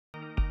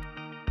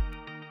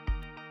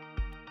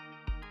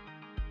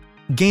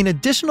Gain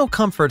additional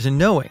comfort in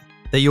knowing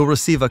that you'll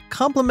receive a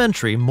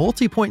complimentary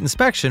multi-point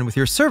inspection with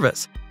your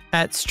service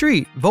at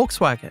Street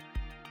Volkswagen.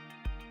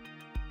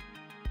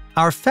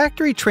 Our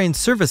factory-trained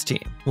service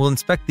team will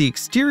inspect the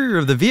exterior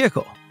of the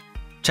vehicle,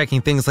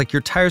 checking things like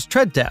your tire's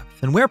tread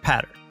depth and wear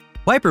pattern,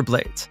 wiper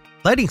blades,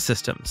 lighting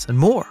systems, and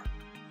more.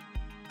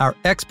 Our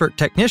expert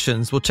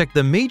technicians will check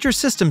the major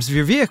systems of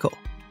your vehicle,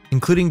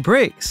 including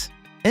brakes,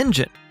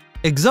 engine,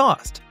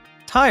 exhaust,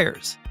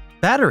 tires,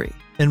 battery,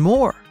 and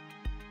more.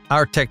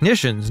 Our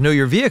technicians know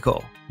your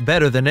vehicle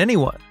better than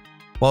anyone.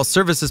 While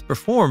service is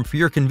performed for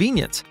your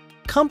convenience,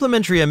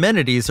 complimentary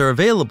amenities are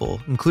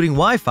available, including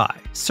Wi-Fi,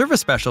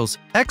 service specials,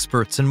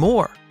 experts, and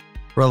more.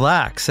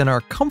 Relax in our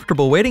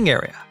comfortable waiting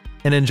area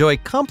and enjoy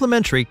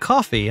complimentary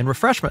coffee and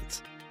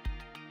refreshments.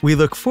 We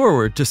look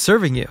forward to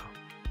serving you.